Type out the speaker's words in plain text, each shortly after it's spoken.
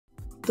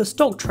The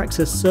stock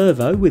Traxxas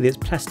servo with its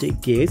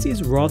plastic gears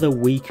is rather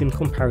weak in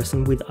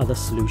comparison with other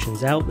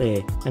solutions out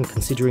there, and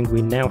considering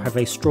we now have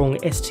a strong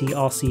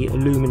STRC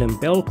aluminum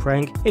bell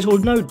crank, it will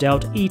no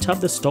doubt eat up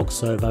the stock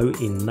servo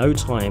in no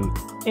time.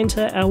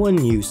 Enter our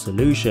new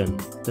solution,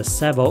 the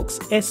Savox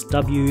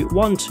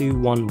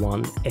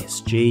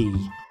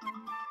SW-1211SG.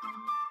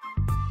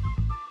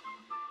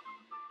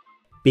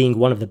 Being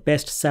one of the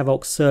best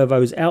Savox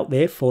servos out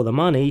there for the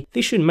money,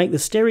 this should make the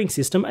steering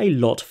system a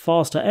lot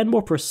faster and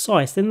more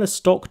precise than the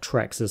stock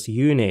Traxxas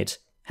unit.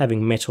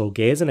 Having metal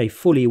gears and a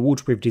fully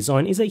waterproof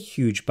design is a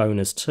huge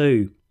bonus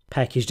too.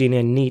 Packaged in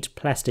a neat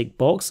plastic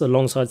box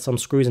alongside some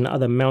screws and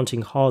other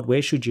mounting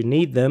hardware should you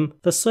need them,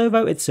 the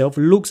servo itself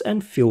looks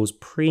and feels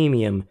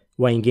premium.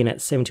 Weighing in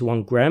at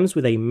 71 grams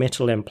with a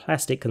metal and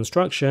plastic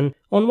construction,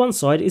 on one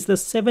side is the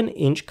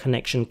 7-inch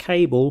connection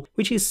cable,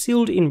 which is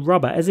sealed in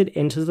rubber as it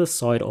enters the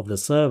side of the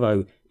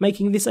servo,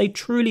 making this a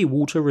truly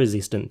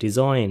water-resistant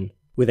design.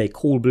 With a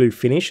cool blue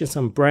finish and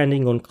some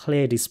branding on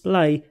clear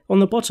display, on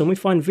the bottom we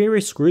find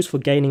various screws for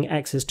gaining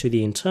access to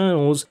the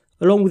internals,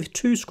 along with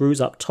 2 screws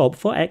up top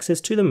for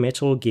access to the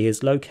metal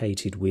gears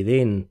located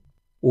within.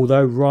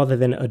 Although rather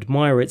than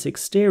admire its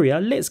exterior,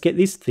 let's get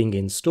this thing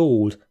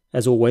installed.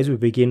 As always, we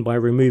begin by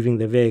removing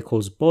the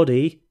vehicle's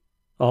body,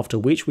 after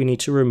which we need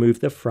to remove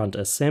the front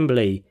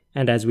assembly,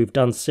 and as we've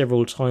done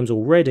several times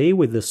already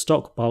with the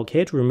stock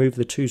bulkhead, remove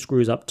the 2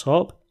 screws up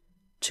top,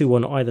 2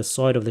 on either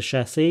side of the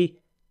chassis,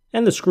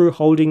 and the screw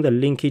holding the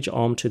linkage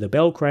arm to the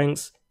bell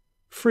cranks,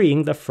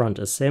 freeing the front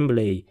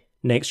assembly.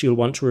 Next, you'll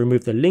want to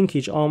remove the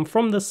linkage arm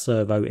from the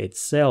servo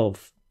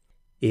itself.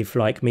 If,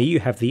 like me, you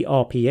have the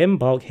RPM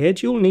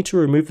bulkhead, you'll need to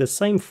remove the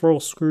same 4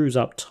 screws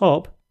up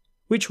top,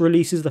 which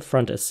releases the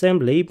front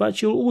assembly,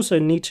 but you'll also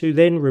need to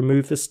then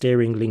remove the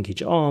steering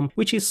linkage arm,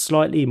 which is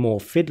slightly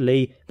more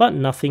fiddly, but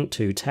nothing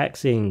too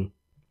taxing.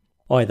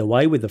 Either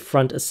way, with the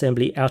front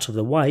assembly out of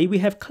the way, we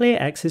have clear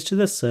access to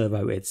the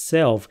servo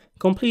itself,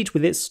 complete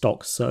with its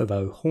stock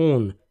servo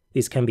horn.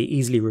 This can be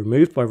easily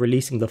removed by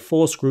releasing the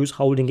 4 screws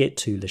holding it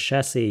to the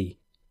chassis.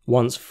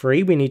 Once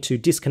free, we need to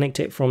disconnect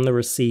it from the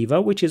receiver,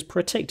 which is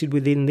protected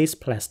within this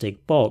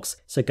plastic box,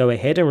 so go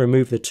ahead and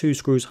remove the 2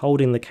 screws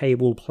holding the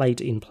cable plate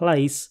in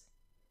place,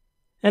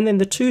 and then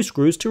the 2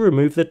 screws to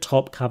remove the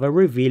top cover,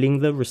 revealing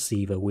the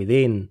receiver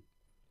within.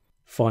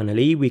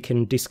 Finally, we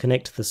can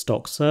disconnect the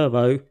stock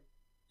servo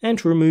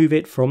and remove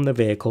it from the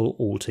vehicle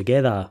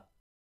altogether.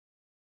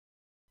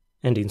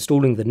 And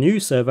installing the new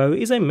servo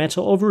is a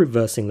matter of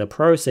reversing the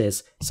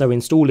process, so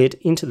install it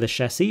into the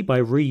chassis by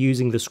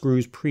reusing the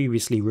screws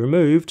previously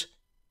removed,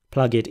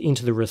 plug it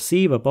into the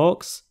receiver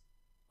box,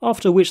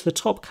 after which the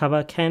top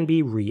cover can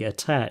be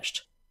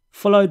reattached,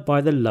 followed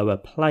by the lower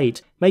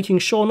plate, making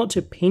sure not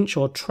to pinch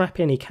or trap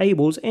any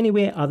cables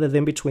anywhere other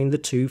than between the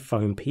 2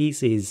 foam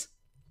pieces.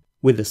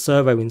 With the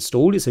servo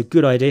installed, it's a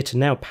good idea to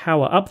now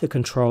power up the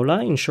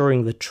controller,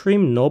 ensuring the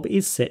trim knob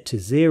is set to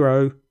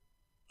 0,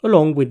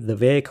 along with the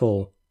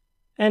vehicle,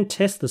 and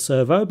test the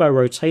servo by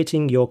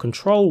rotating your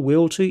control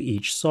wheel to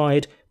each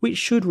side, which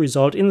should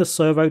result in the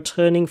servo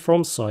turning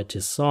from side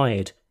to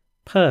side.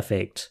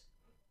 Perfect.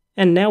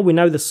 And now we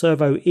know the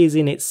servo is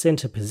in its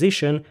center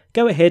position,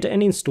 go ahead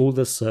and install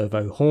the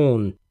servo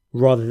horn.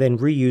 Rather than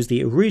reuse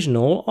the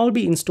original, I'll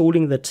be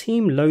installing the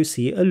Team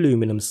Losi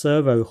aluminum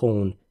servo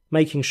horn,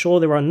 making sure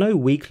there are no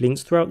weak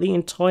links throughout the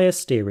entire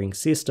steering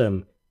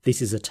system.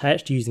 This is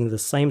attached using the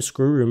same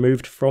screw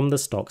removed from the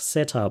stock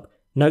setup.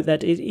 Note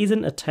that it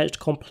isn't attached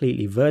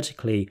completely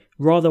vertically,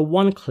 rather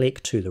one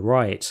click to the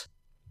right.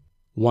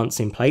 Once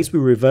in place, we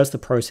reverse the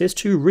process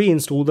to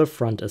reinstall the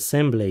front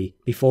assembly.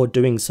 Before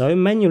doing so,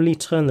 manually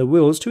turn the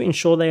wheels to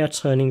ensure they are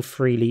turning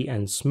freely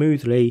and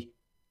smoothly,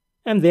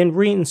 and then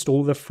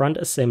reinstall the front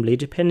assembly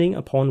depending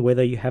upon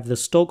whether you have the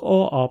stock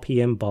or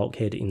RPM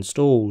bulkhead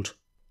installed.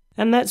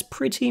 And that's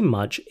pretty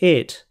much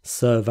it.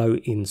 Servo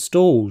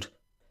installed.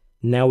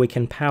 Now we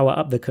can power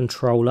up the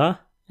controller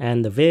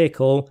and the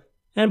vehicle,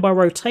 and by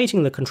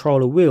rotating the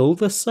controller wheel,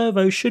 the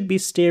servo should be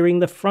steering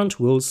the front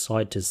wheels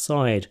side to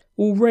side.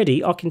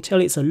 Already I can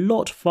tell it's a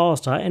lot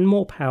faster and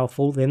more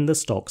powerful than the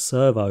stock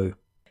servo.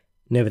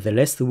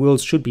 Nevertheless, the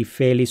wheels should be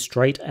fairly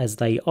straight as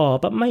they are,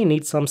 but may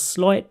need some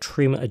slight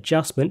trim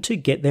adjustment to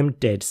get them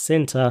dead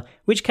center,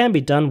 which can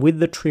be done with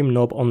the trim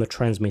knob on the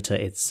transmitter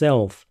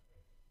itself.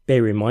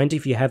 Bear in mind,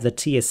 if you have the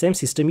TSM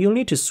system, you'll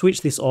need to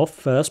switch this off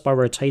first by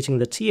rotating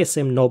the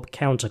TSM knob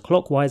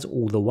counterclockwise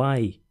all the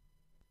way.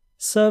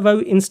 Servo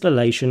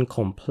installation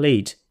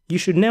complete. You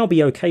should now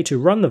be okay to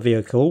run the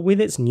vehicle with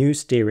its new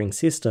steering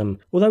system,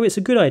 although it's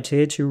a good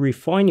idea to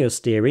refine your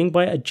steering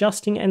by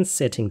adjusting and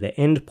setting the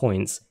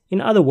endpoints.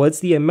 In other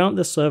words, the amount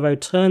the servo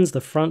turns the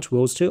front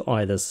wheels to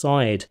either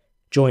side.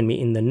 Join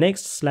me in the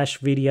next Slash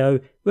video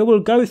where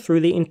we'll go through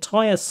the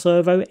entire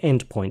servo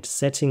endpoint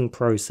setting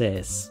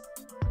process.